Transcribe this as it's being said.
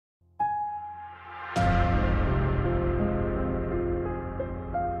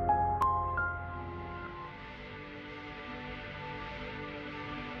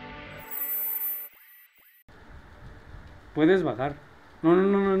Puedes bajar. No, no,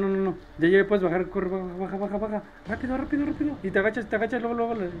 no, no, no, no, no. Ya puedes bajar, corre, baja, baja, baja, baja. Rápido, rápido, rápido. Y te agachas, luego,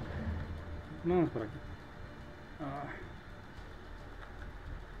 luego. Vamos por aquí. Ah.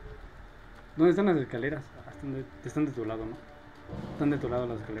 ¿Dónde están las escaleras? Ah, están de tu lado, ¿no? Están de tu lado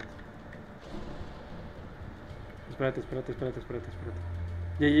las escaleras. Espérate.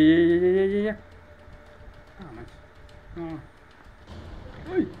 Ya. Ah, manches. No.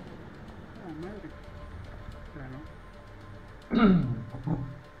 Uy. Ah, madre. Espera, no.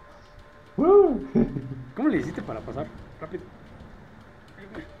 ¿Cómo le hiciste para pasar? Rápido.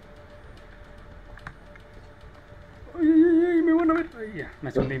 Ay, me van a ver. Ay, ya. Me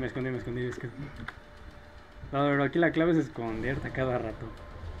escondí. No, pero aquí la clave es esconderte a cada rato.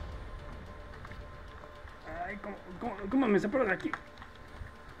 Ay, ¿cómo me separo de aquí?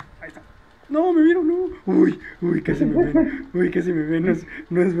 Ahí está. No, me vieron, no. Uy, casi me ven.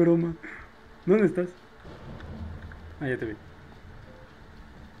 No es broma. ¿Dónde estás? Ah, ya te vi.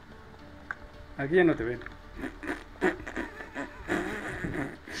 Aquí ya no te ven.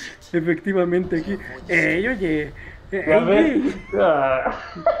 Efectivamente, aquí. Oye.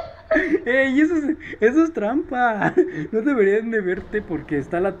 Ey, eso es trampa. No deberían de verte porque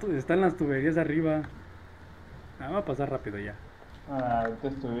están las tuberías arriba. Ah, va a pasar rápido ya. Ahorita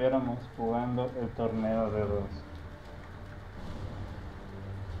estuviéramos jugando el torneo de dos.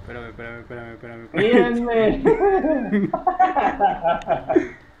 Espérame. ¡Mírenme!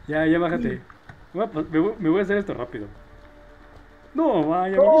 Ya, bájate. Me voy a hacer esto rápido. No,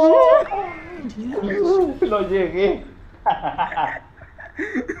 vaya. Lo llegué.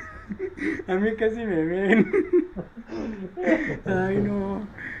 A mí casi me ven. Ay, no.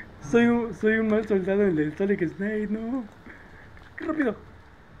 Soy un mal soldado en el Solid Snake, no. ¡Qué rápido!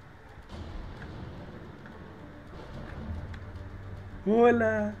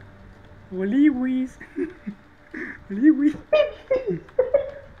 Hola. Oliwis.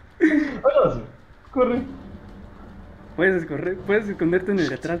 Hola, corre. Puedes esconderte en el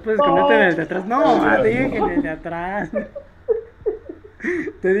de atrás, No, te dije que en el de atrás.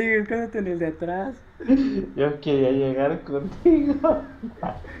 Te dije, escóndete en el de atrás. Yo quería llegar contigo.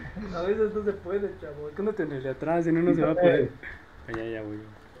 A veces no se puede, chavo. Escóndete en el de atrás, si no se va a poder. Ya voy.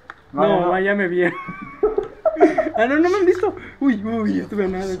 No. Ya me vieron. Ah, no me han visto. Uy, estuve a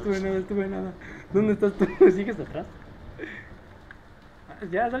nada. ¿Dónde estás tú? ¿Sigues atrás?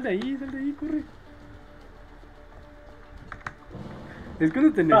 Ya, sal de ahí, corre.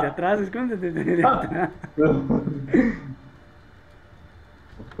 Escóndete en el de atrás,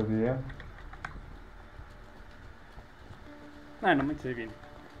 Ah, no manches, bien.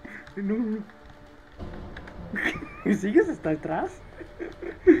 No. ¿Sigues hasta atrás?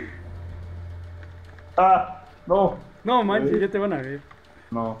 No. No manches, ya te van a ver.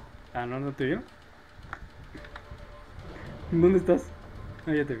 No. Ah, no te vieron. ¿Dónde estás?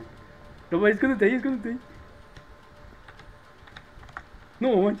 Ah, ya te vi. No, escóndete ahí.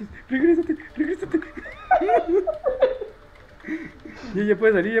 No manches, regrésate. Ya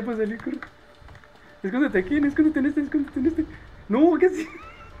puedes salir, corre. Escóndete aquí, escóndete en este. No, casi.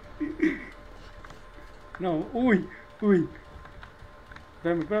 No, uy.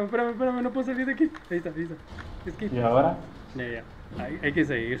 Espérame, no puedo salir de aquí. Ahí está. Es que... ¿Y ahora? Ya. Hay que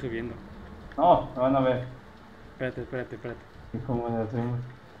seguir subiendo. No, me van a ver. Espérate. ¿Y cómo le hacemos?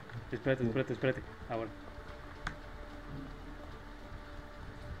 Espérate. Ahora.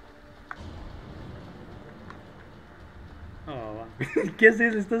 Oh, va. ¿Qué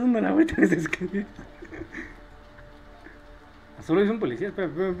haces? Estás dando la vuelta en ese escalera. Solo es un policía. Espera.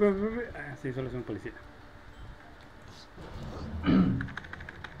 Ah, sí, solo es un policía.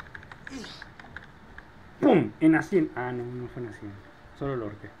 ¡Pum! En a 100. Ah, no fue en a 100. Solo lo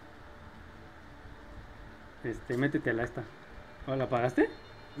ahorqué. Métete a la esta. ¿Oh, la apagaste?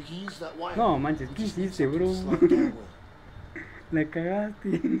 No manches, ¿qué hiciste, bro? La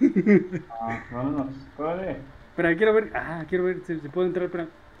cagaste. Vámonos, corre. Espera, quiero ver si puedo entrar. Espera.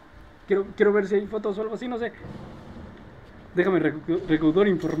 Quiero ver si hay fotos o algo así, no sé. Déjame recaudar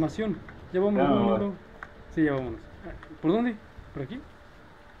información. Ya vámonos, bro. Sí, ya vámonos. ¿Por dónde? ¿Por aquí?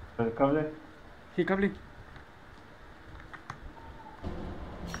 ¿Por el cable? Sí, cable.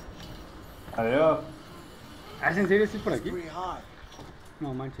 Adiós. ¿Es en serio? ¿Sí por aquí?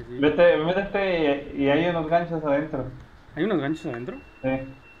 No manches, sí. Métete y hay unos ganchos adentro. ¿Hay unos ganchos adentro?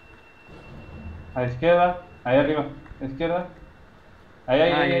 Sí. A la izquierda, ahí arriba. A la izquierda. Ahí.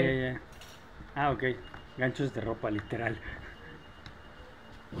 Ya. Ah, ok. Ganchos de ropa, literal.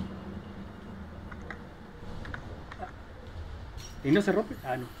 ¿Y no se rompe?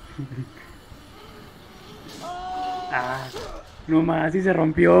 Ah, no. No más, sí se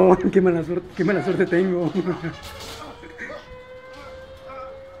rompió. Qué mala suerte tengo.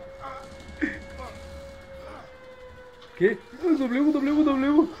 ¿Qué? W.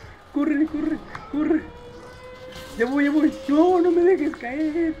 Corre. Ya voy. No me dejes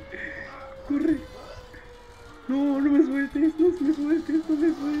caer. Corre. No me sueltes.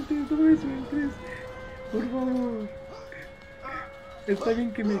 Por favor. Está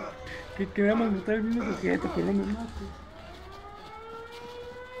bien que me vamos a matar el mismo sujeto, pero no me mates.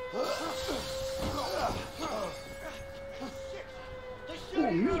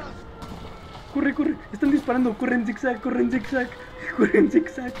 Oh, mierda. Corre. Están disparando. Corre en zigzag.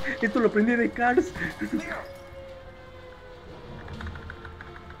 Esto lo aprendí de Cars.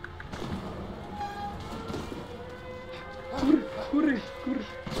 Corre.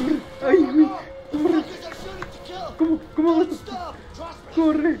 Ay, güey. Corre. ¿Cómo vas?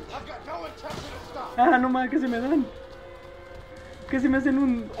 Corre. Ah, no más, casi me dan. Casi me hacen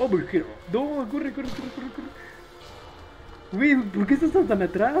un overkill. No, corre. Güey, ¿por qué estás tan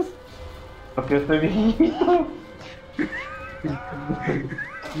atrás? Porque estoy viejito.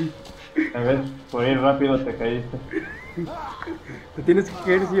 A ver, por ir rápido te caíste. Te tienes que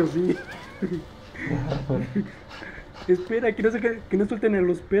caer sí o sí. Espera, que no suelten a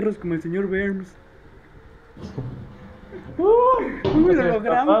los perros como el señor Burns. Lo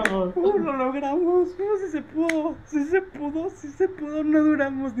logramos. Sí se pudo. No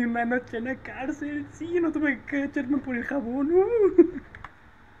duramos ni una noche en la cárcel. Sí, no tuve que echarme por el jabón.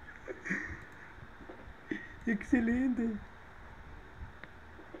 Excelente.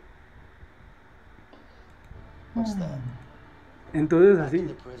 Entonces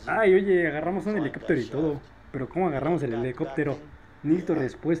así. Ay, oye, agarramos un helicóptero y todo. Pero ¿cómo agarramos el helicóptero? Necesito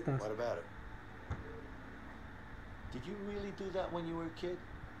respuestas. Did you really do that when you were a kid?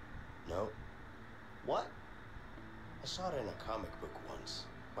 No. What? I saw it in a comic book once,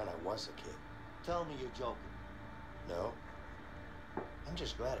 when I was a kid. Tell me you're joking. No. I'm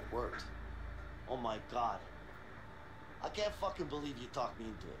just glad it worked. Oh my god. I can't fucking believe you talked me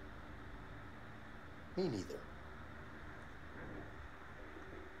into it. Me neither.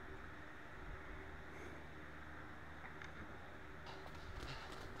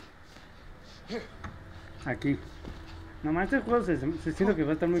 Aquí. Nomás este juego se siento que va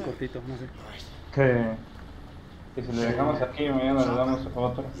a estar muy cortito, no sé. Que si le dejamos aquí, mañana le damos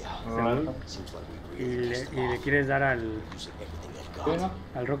otro. ¿Y le quieres dar al... ¿Sí, no?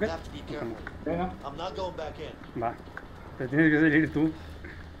 al Rocket? ¿Sí, no? Va. Te tienes que salir tú.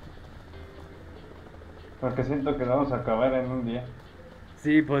 Porque siento que lo vamos a acabar en un día.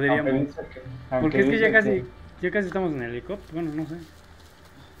 Sí, podríamos. Porque es que ya casi estamos en el helicóptero. Bueno, no sé.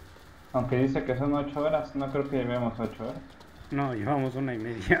 Aunque dice que son 8 horas, no creo que llevemos 8 horas. No, llevamos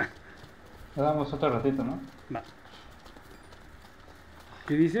 1:30. Le damos otro ratito, ¿no? Va.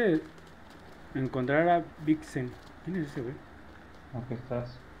 ¿Qué dice? Encontrar a Vixen. ¿Quién es ese güey? Aquí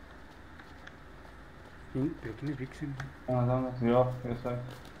estás. ¿Pero quién es Vixen? ¿Dónde? Yo soy.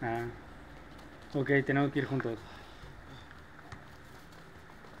 Ah. Ok, tenemos que ir juntos.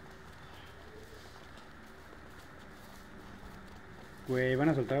 Güey, van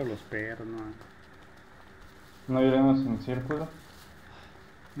a soltar a los perros, ¿no? ¿No iremos en círculo?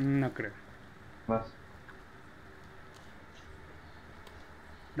 No creo. Vas.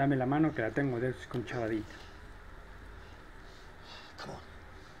 Dame la mano que la tengo desconchavadita.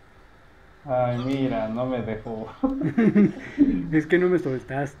 Ay, mira, no me dejó. Es que no me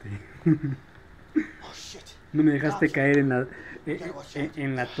soltaste. No me dejaste caer en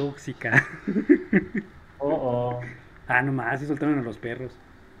la tóxica. Ah, nomás, se soltaron a los perros.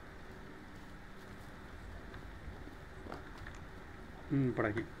 Por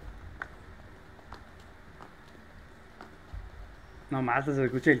aquí. Nomás se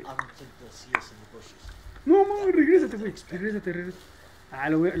escucha el... No, mames, regrésate, güey. Regrésate. Ah,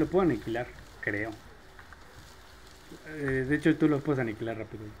 lo puedo aniquilar, creo. De hecho, tú lo puedes aniquilar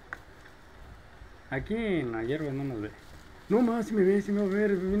rápido. Aquí en la hierba no nos ve. No, más, si me va a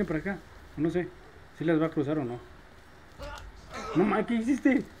ver, viene para acá. No sé, si las va a cruzar o no. No, ma, ¿qué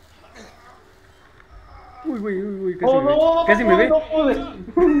hiciste? Uy, casi me ve. No pude.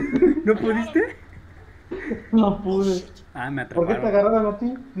 ¿No pudiste? No pude. Ah, me atraparon. ¿Por qué te agarraron a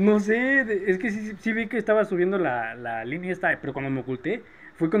ti? No sé, es que sí vi que estaba subiendo la línea esta, pero cuando me oculté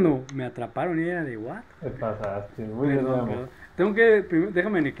fue cuando me atraparon y era de ¿what? Te pasaste, muy bien. Tengo que,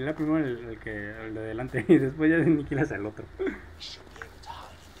 déjame aniquilar primero el de adelante y después ya aniquilas al otro.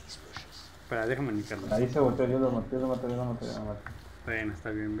 Espera, déjame aniquilarlo. Ahí se volteó, yo lo maté. Bueno,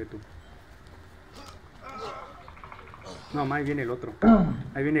 está bien, ve tú. No, ahí viene el otro.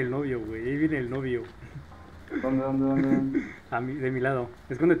 Ahí viene el novio, güey, ahí viene el novio. ¿Dónde? De mi lado.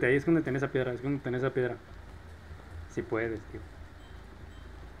 Escóndete ahí, escóndete en esa piedra, Si puedes, tío.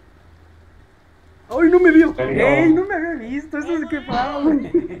 ¡Ay, no me vio! ¿En serio? ¡Ey, no me había visto! Eso es que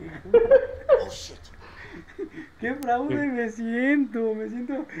fraude. Oh shit. ¡Qué fraude! Me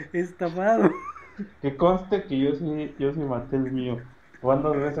siento estafado. Que conste que yo sí maté el mío. Van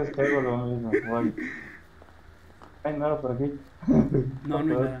 2 veces que hago lo mismo. Voy. Ay, nada por aquí. No, no hay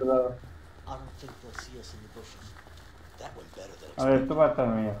Por nada. otro lado. I don't think they'll see us in the bushes. That went better than A ver, expected. tú mata al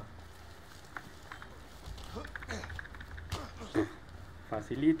mío.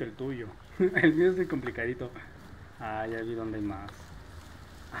 Facilito el tuyo. El mío es el complicadito. Ah, ya vi dónde hay más.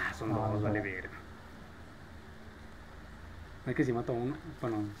 Ah, son Ah, dos, vale ya. verga. Es que si mato a uno,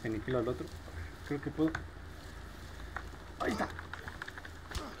 bueno, si aniquilo al otro, creo que puedo. Ahí está.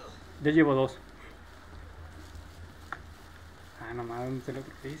 Ya llevo 2. Ah, no mames, ¿dónde está el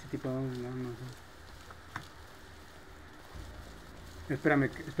otro? Ese tipo no sé. Espérame,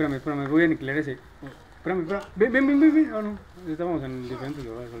 voy a aniquilar ese. Oh, espérame. Ven. Oh, no, estábamos en diferentes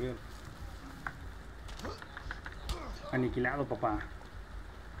lugares, olvídalo. Aniquilado, papá.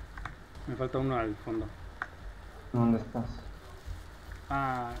 Me falta uno al fondo. ¿Dónde estás?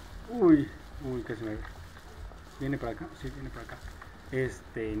 Ah, uy, casi me ve. ¿Viene para acá? Sí, viene para acá.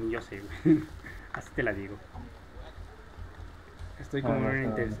 Ni yo sé, güey. Así te la digo. Estoy como,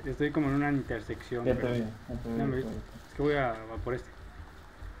 estoy como en una intersección. Ya te pero- vi, ya te vi. ¿Ya me viste? Es que voy a por este.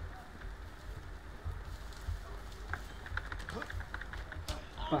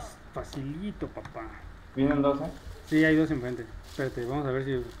 Facilito, papá. Vienen 2, ¿eh? Sí, hay 2 enfrente. Espérate, vamos a ver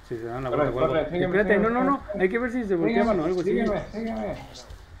si se dan la Corre, vuelta o algo. corre, sígueme, Espérate, sígueme, no. Hay que ver si se volteaban o algo así. Sígueme.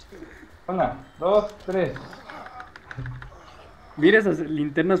 1, 2, 3. Mira esas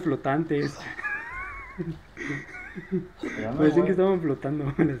linternas flotantes. Ya me Parecían voy. que estaban flotando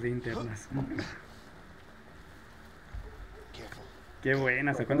las linternas. Careful. Qué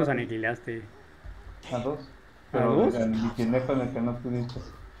buenas, ¿a cuántos aniquilaste? A 2. ¿A Pero 2? el aniquilé con el que no pudiste.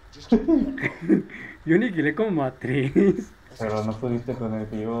 Yo aniquilé como a 3. Pero no pudiste con el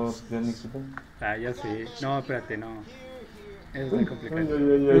que yo aniquilé. Ah, ya sé. No, espérate, no. Eso es muy complicado. Ay.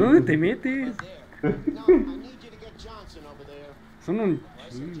 ¿Pero dónde te metes? No, I need you to get Johnson over there. Son un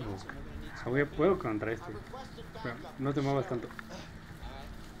chingo. Ah, puedo contra este. Pero no te muevas tanto.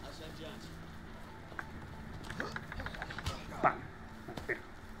 ¡Pam! Ah, espera.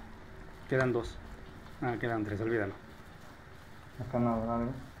 Quedan 2. Ah, quedan 3, olvídalo. Acá no habrá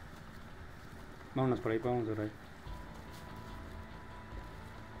algo. Vámonos por ahí, vamos por ahí.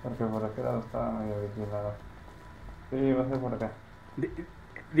 Porque por aquel lado estaba medio vigilado. Sí, va a ser por acá.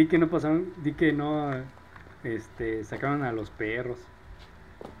 Di que no pasaron, di que no sacaron a los perros.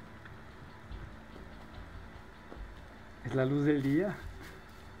 Es la luz del día.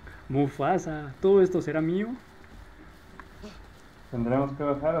 Mufasa, ¿todo esto será mío? ¿Tendremos que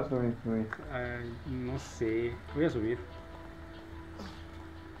bajar o subir? Ay, no sé, voy a subir.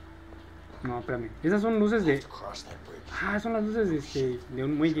 No, espérame. Esas son luces de... Cross that bridge. Ah, son las luces de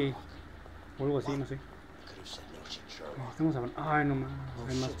un muelle. O algo así, no sé. Could have said no shit, Sherlock. Estamos hablando... Ay, no mames, No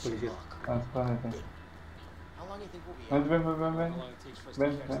hay más shit, policías. Sherlock. Transpónete. How long do you think we'll be Ven,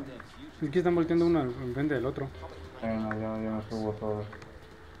 out? ven. Es que están volteando uno enfrente del otro. Bueno, yo me subo todo.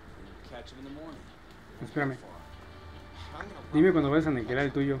 Espérame. Dime cuando vayas a aniquilar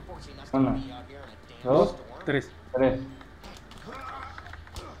el tuyo. 1, 2, 3. 3.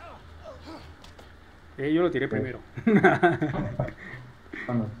 Yo lo tiré primero.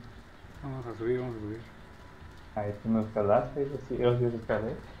 Vamos. Vamos a subir. Ahí tú no escalaste, yo sí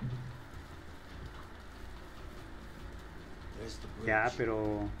escalé. There's the bridge. Ya,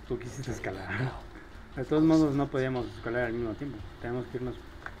 pero tú quisiste escalar. De todos modos no podíamos escalar al mismo tiempo. Tenemos que irnos...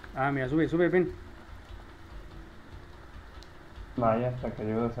 Ah, mira, sube, ven. Vaya, hasta que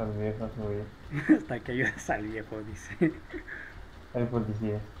ayudas al viejo a subir. Hasta que ayudas al viejo, dice. El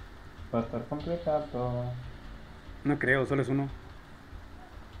policía. Va a estar complicado. No creo, solo es uno.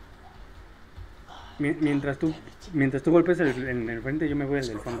 Mientras tú golpes en el frente, yo me voy al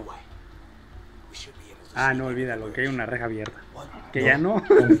del fondo. We should be able to Ah, see no, that olvídalo, bridge. que hay una reja abierta. What? Que ya no.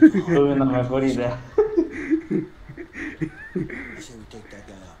 Tuve una mejor idea. I say we take that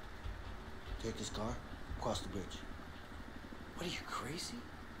guy out. Take his car, cross the bridge. What are you, crazy?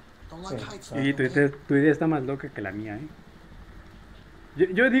 Don't like heights. Y tu idea está más loca que la mía, ¿eh?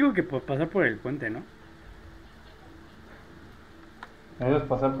 Yo digo que por pasar por el puente, ¿no? Ellos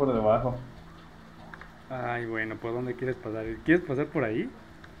pasar por debajo. Ay, bueno, ¿por dónde quieres pasar? ¿Quieres pasar por ahí?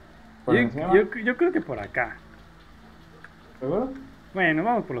 ¿Por encima? Yo creo que por acá. ¿Seguro? Bueno,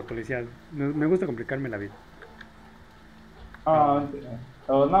 vamos por los policías. Me gusta complicarme la vida. Ah,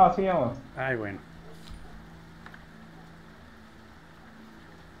 no, sigamos. Ay, bueno.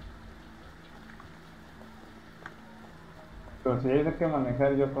 Pero si hay de que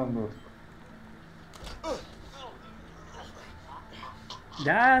manejar, yo conduzco.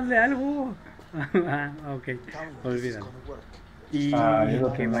 Ya, hazle algo. Ah, ok, Tell me this is olvídalo. gonna work. Y Ah, yo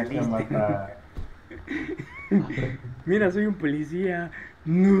lo que tenía que valiste. matar. Mira, soy un policía.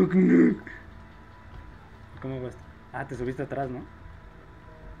 Nuk, nuk. ¿Cómo vas? Ah, te subiste atrás, ¿no? I'll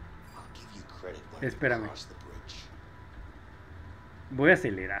give you credit when Espérame. you cross the bridge. Voy a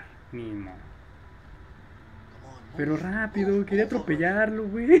acelerar. Ni modo. Come on, Pero move, rápido, move, quería move already. atropellarlo,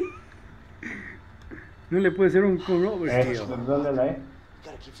 güey. No le puede ser un oversteer. ¿Dónde la You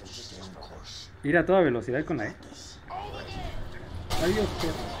gotta keep some distance on course. Ir a toda velocidad con la E. Got this. Adiós,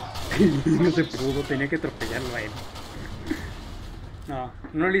 perro. No se pudo, tenía que atropellarlo a él. No,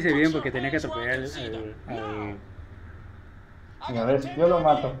 no lo hice bien porque tenía que atropellar al... A ver, yo lo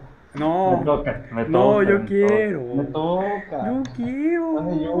mato. No, Me toca, me no, toca. yo me quiero. toca. Me toca. Yo quiero.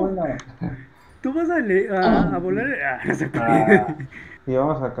 Dale una. Tú vas a volar. Ah, no se puede. Ah, y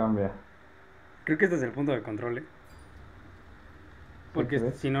vamos a cambiar. Creo que este es el punto de control, ¿eh? Porque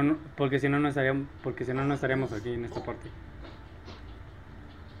crees? si no, porque si no no estaríamos, porque si no no estaríamos aquí en esta parte.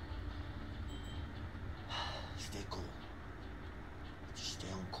 Stay cool. Just stay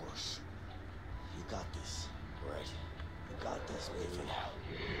on course. You got this. Right. You got this, baby.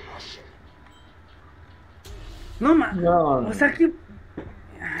 Oh, shit. No, No. o sea que...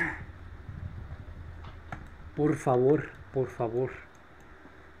 Por favor.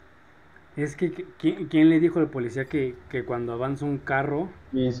 Es que, ¿quién le dijo al policía que cuando avanza un carro...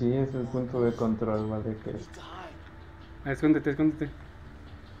 Y sí, es el punto de control, ¿vale? Que Need to hide. Escóndete. We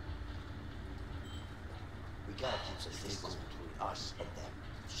gotta keep some distance between us and them.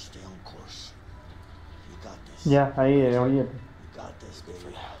 Just stay on course. You got this. ya, ahí, oye. You got this,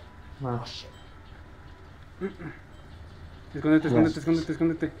 baby. Ah, Oh, shit.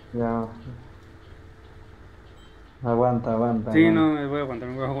 Escóndete. ya. Aguanta. Sí, no, me voy a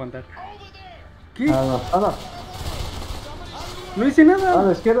aguantar. ¿Qué? Ah, no. No hice nada.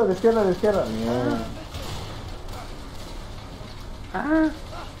 De izquierda. Bien. Ah.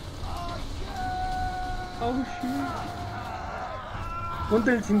 Oh, shit.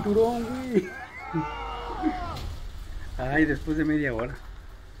 Ponte el cinturón, güey. Ay, después de media hora.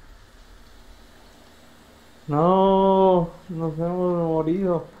 No, nos hemos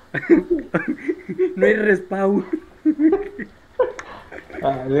morido. No hay respawn.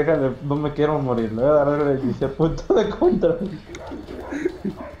 Déjale, no me quiero morir. Le voy a dar el inicio punto de control.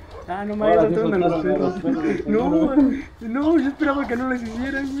 Ah, no Ahora mames, sí no los soltaron perros. No, yo esperaba que no les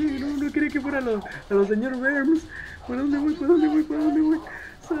hicieran, güey. No quería que fueran a los señor Worms. ¿Por dónde voy?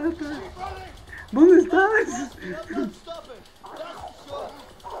 Sata. ¿Dónde estás?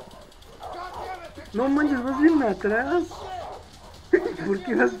 No manches, vas bien atrás. ¿Por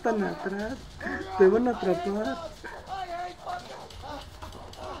qué vas tan atrás? Te van a atrapar.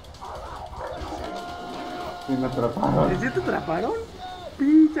 Sí, me atraparon. ¿Sí te atraparon?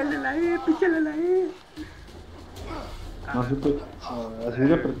 Píchale la E. No sé qué. Así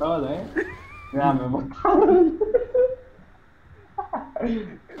le apretaba la Ya, me mataron.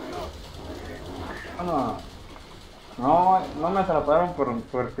 No me atraparon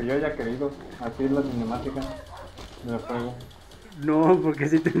porque yo haya querido. Así es la cinemática del juego. No, porque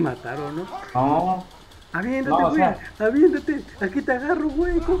sí te mataron, ¿no? No, Aviéntate, No, o güey. sea- Aviéntate. Aquí te agarro,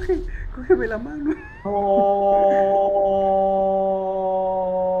 güey. Cógeme la mano.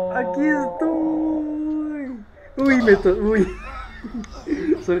 Aquí estoy. Uy.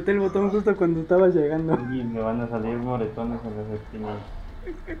 Solté el botón justo cuando estaba llegando. Y me van a salir moretones en las esquinas.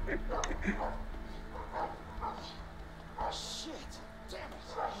 Shit. Damn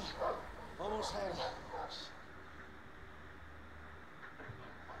it. Almost had it.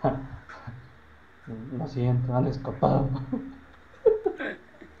 Lo siento, han escapado.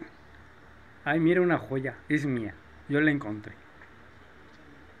 Ay, mira una joya. Es mía. Yo la encontré.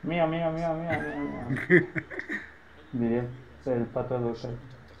 Mía. Diría el pato local.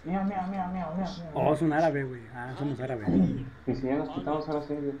 Mía. Oh, es un árabe, güey. Ah, somos árabes. Y si ya nos quitamos ahora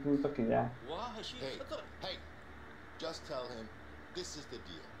sí, de punto que ya. Hey, just tell him this is the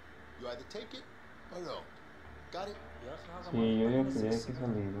deal. You either take it or no. Got it? Sí, yo digo que ya hay que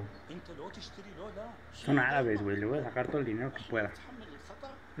salir. Son árabes, güey. Le voy a sacar todo el dinero que pueda.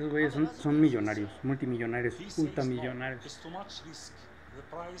 Esos güeyes son millonarios, multimillonarios, ultramillonarios. It's too much risk. The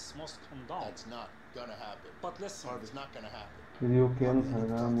price must come down. That's not gonna happen. But listen, Or it's not gonna happen. Yo digo que ya nos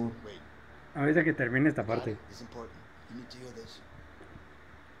salgamos. Wait. Ahorita que termine esta parte. It's important. You need to hear this.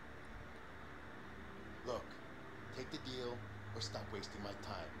 Look, take the deal or stop wasting my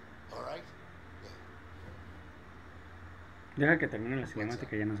time. All right? Deja que termine la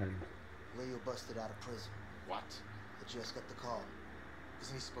cinemática y ya no salimos. Leo busted out of prison. What? I just got the call.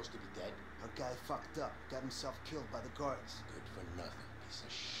 Isn't he supposed to be dead? Our guy fucked up, got himself killed by the guards. Good for nothing. Piece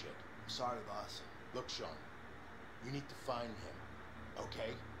of shit. I'm sorry, boss. Look, Sean, you need to find him,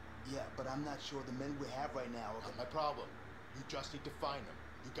 okay? Yeah, but I'm not sure the men we have right now are Not my problem. You just need to find him.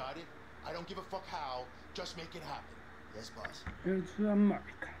 You got it? I don't give a fuck how. Just make it happen. Yes, boss. Es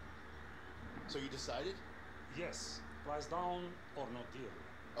América. So you decided? Yes, price down or no deal.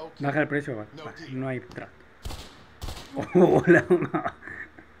 Okay. Baja el precio, va. No Va, deal. no hay trato. Hola.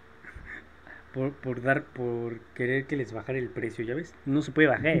 Por querer que les bajara el precio, ¿ya ves? No se puede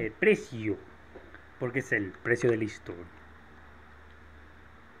bajar el precio. Porque es el precio de la historia.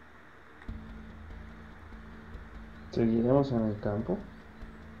 ¿Seguiremos en el campo?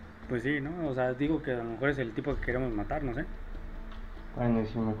 Pues sí, ¿no? O sea, digo que a lo mejor es el tipo que queremos matar, no sé. Bueno, y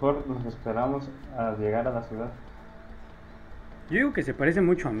si mejor nos esperamos a llegar a la ciudad. Yo digo que se parece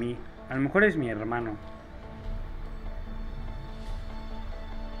mucho a mí. A lo mejor es mi hermano.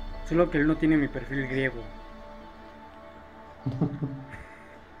 Solo que él no tiene mi perfil griego.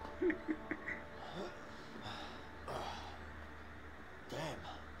 Damn.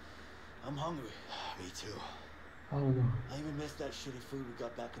 I'm hungry. Me too. Ay, no. I even missed that shitty food we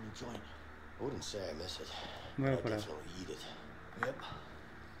got back in the joint. I wouldn't say I miss it. Bueno, I para. definitely eat it. Yep.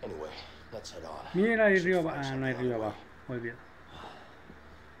 Anyway, let's head on. Mira, hay Should río find abajo. Ah, something no hay on río the way. abajo. Olvídalo.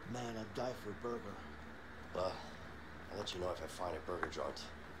 Man, I'd die for a burger. Well, I'll let you know if I find a burger joint.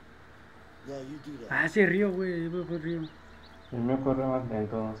 Yeah, you do that. Ah, sí, río, güey. Yo veo el río. El mío corre más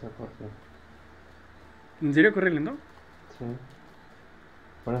lento, no sé por qué. ¿En serio corre lento? Sí.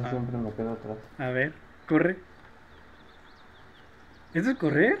 Por eso Ah. siempre me quedo atrás. A ver, corre. ¿Eso es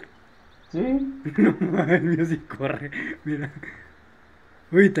correr? Sí. No mames, el mío sí corre. Mira.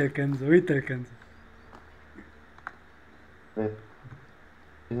 Uy, te alcanzo, uy, te alcanzo. Ve.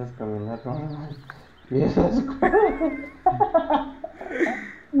 Empiezas a caminar, no. Empiezas a correr.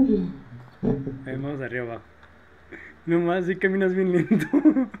 Ahí vamos arriba abajo. No más, sí caminas bien lento.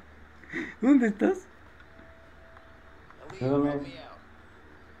 ¿Dónde estás? Yo me-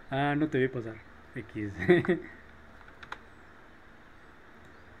 Ah, no te vi pasar. X.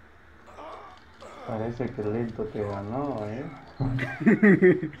 Parece que el lento te ganó,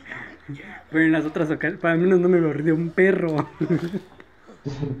 Pero en las otras ocasiones, para mí no me mordió un perro.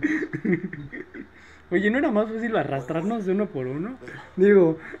 Oye, ¿no era más fácil arrastrarnos de uno por uno?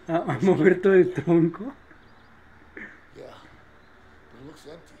 Digo, a mover todo el tronco. Yeah, but it looks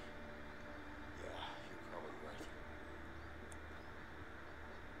empty. Yeah, you're probably right.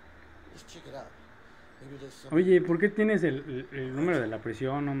 Let's check it out. Maybe there's something. Oye, ¿por qué tienes el número de la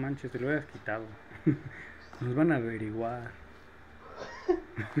presión? No manches, te lo hubieras quitado. Nos van a averiguar.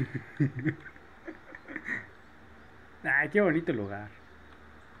 Ay, qué bonito lugar.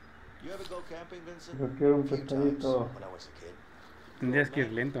 You ever go camping, Vincent? Yo quiero un A few times pescadito. when I was a kid. Tendrías que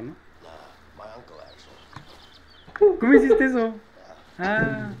ir lento, ¿no? Nah, my uncle actually. ¿Cómo hiciste eso?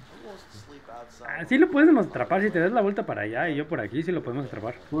 Ah, Who wants to sleep outside? sí lo podemos atrapar. Si te das la vuelta para allá y yo por aquí, sí lo podemos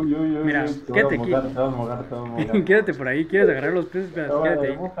atrapar. Uy, uy, uy, Mira, uy, te quédate voy a aquí. mojar, te voy a mojar, te voy a mojar. Quédate por ahí. ¿Quieres agarrar los peces? Espera, quédate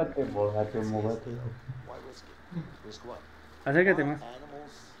ahí. Mójate, mójate, mójate. Why risk it? Risk what? Acércate más.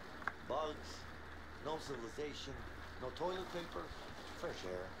 Animals, bugs, no civilization, no toilet paper. Fresh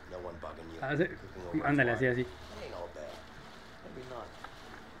air, no one bugging you. Hace- Cooking over Ándale, a así, fire. así. It ain't all bad. Maybe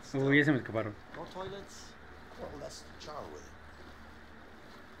not. Uy, ya se me escaparon. No toilets? Well, that's the charm with it.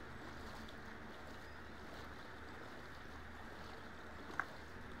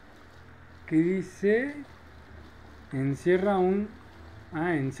 ¿Qué dice? Encierra un...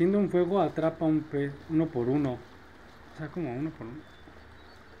 Ah, enciende un fuego, atrapa un pez. Uno por uno. O sea, como uno por uno.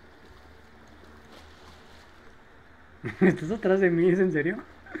 ¿Estás atrás de mí? ¿Es en serio?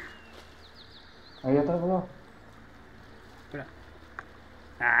 Ahí atrás, bro. Espera.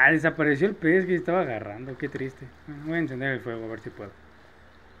 Ah, desapareció el pez que estaba agarrando. Qué triste. Voy a encender el fuego a ver si puedo.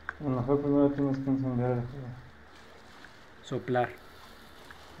 A lo mejor primero tienes que encender el fuego. Soplar.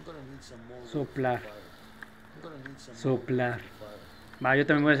 I'm gonna need some more wood for Soplar. the fire. I'm gonna need some more Soplar. wood for the fire. Va, yo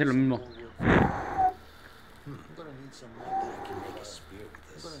también voy a hacer lo mismo. More wood for the fire. I'm gonna need some more wood I for can the make a fire. spear with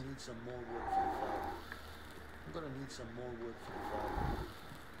I'm this. gonna need some more wood for the fire. I'm gonna need some more wood for the fire.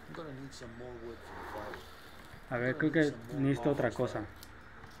 I'm gonna need some more wood for the fire. A ver, creo que necesito otra cosa.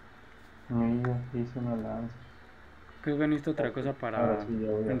 Mira, hice una lanza. Creo que necesito otra cosa para Ahora sí,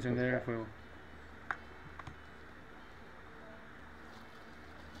 ya voy a encender el pescar. fuego.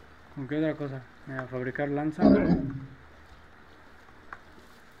 ¿Con qué otra cosa? Mira, fabricar lanza.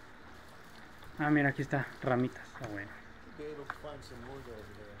 Ah, mira, aquí está, ramitas. Ah, bueno. You'll be able to find some wood over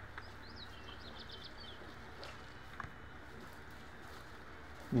there.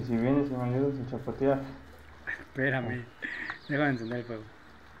 Y si vienes y me ayudas a chapotear. Espérame, déjame encender el fuego.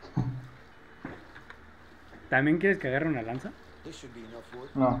 ¿También quieres que agarre una lanza? This should be enough wood.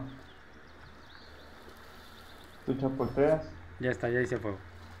 No. Tú chapoteas Ya está, ya hice fuego.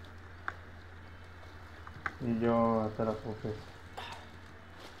 y yo te la puse.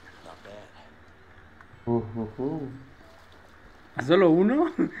 Not bad. ¿Solo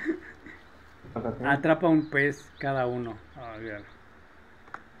uno? Tócate. Atrapa un pez cada uno. Ah, olvídalo.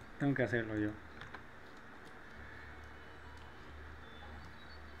 Tengo que hacerlo yo.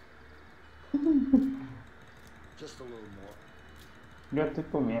 Just a little more. Yo estoy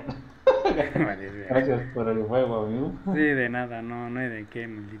comiendo. Vale, bien. Gracias por el juego, amigo. Sí, de nada, no hay de qué,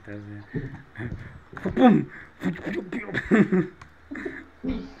 maldita sea. ¡Pum!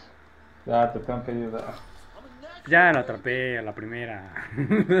 Ya, te tengo que ayudar. I'm a natural. Ya lo atrapé a la primera.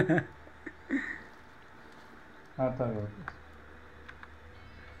 Está bien.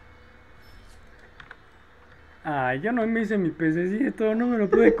 Ay, yo no me hice mi pececito, no me lo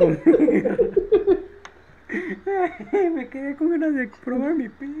pude comer. Me quedé con ganas de probar mi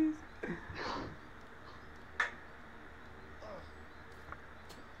pez.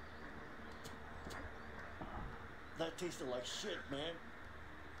 That tasted like shit, man.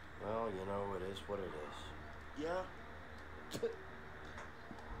 Well, you know, it is what it is. Yeah?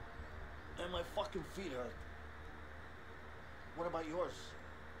 And my fucking feet hurt. What about yours?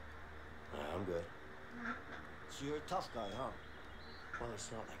 I'm good. So you're a tough guy, huh? Well,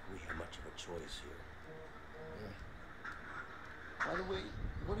 it's not like we have much of a choice here. By the way,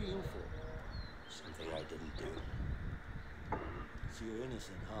 what are you in for? Something I didn't do. So you're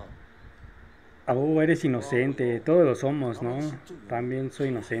innocent, huh? Oh, eres inocente, todos lo somos, ¿no? También soy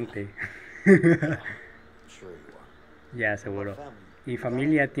inocente. Sure you are. Ya, seguro. Family. ¿Y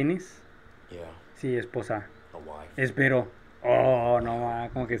familia tienes? Yeah, Sí, esposa. a wife. Espero. Oh, no,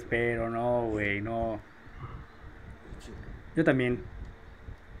 como que espero, no, güey, no. Me too. Yo también.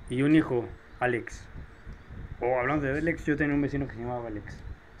 Y un hijo, Alex. Oh, hablando de Alex, yo tenía un vecino que se llamaba Alex.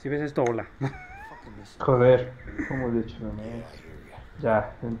 Si ves esto, hola. Fucking miss it. Joder, ¿cómo le he hecho, no? Yeah, I hear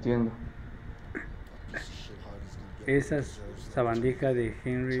ya. Ya, entiendo. Piece of shit Hardy's gonna get Esa what he deserves. sabandija de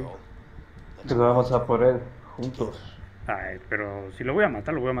Henry. So, Que vamos a por él, juntos. Ay, pero si lo voy a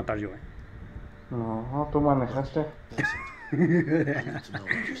matar, lo voy a matar yo, No, tú manejaste. Vincent, I need to know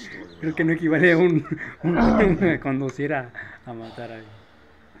what your story Creo is. que no equivale a un conducir a matar a alguien.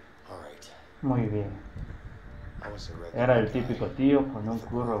 all right. Muy bien. I was a regular Era el guy. típico tío con un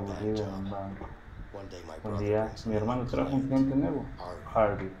curro aburrido en un banco. One day my Un brother día brings mi in a hermano new trajo un client. cliente nuevo,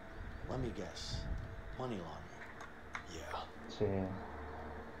 Harvey. Let me guess. Money laundering. Yeah, Sí,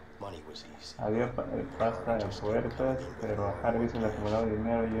 money was easy. había pasta en puertas, pero a Harvey se le acumulaba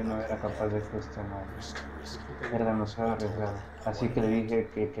dinero y yo no era capaz de gestionarlo. It was too risky. Era demasiado arriesgado, así que le dije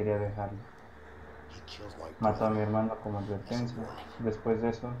que quería dejarlo. He killed my Mató a mi brother. hermano como advertencia. Después de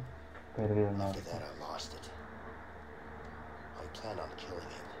eso, perdí el After norte. that, I lost it. I plan on killing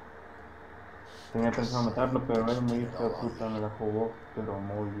him. Tenía pensado matarlo, pero él muy hijo de puta me la jugó, pero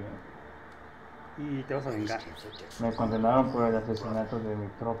muy bien. Y te vas a I was vengar. convicted for Me condenaron por el asesinato de mi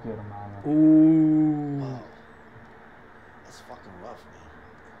propio hermano. Wow. That's fucking rough,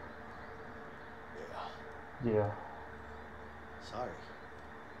 man. Yeah. Yeah. Sorry.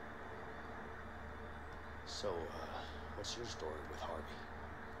 So, what's your story with Harvey?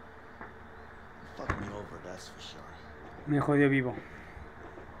 You fucked me over, that's for sure. Me jodió vivo.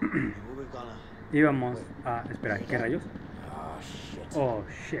 And we were gonna... Íbamos a... Espera, ¿qué rayos? Ah, shit. Oh,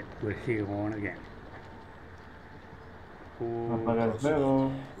 shit, we're here going again. No apaga el fuego.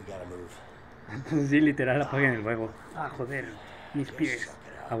 We gotta move. Sí, literal, apaguen el fuego. Ah, joder, mis pies.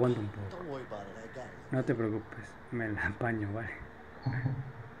 Aguanta un poco. Don't worry about it, I got it. No te preocupes, me la apaño, vale.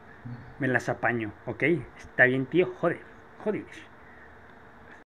 Me las apaño, ¿ok? Está bien, tío, joder, joder.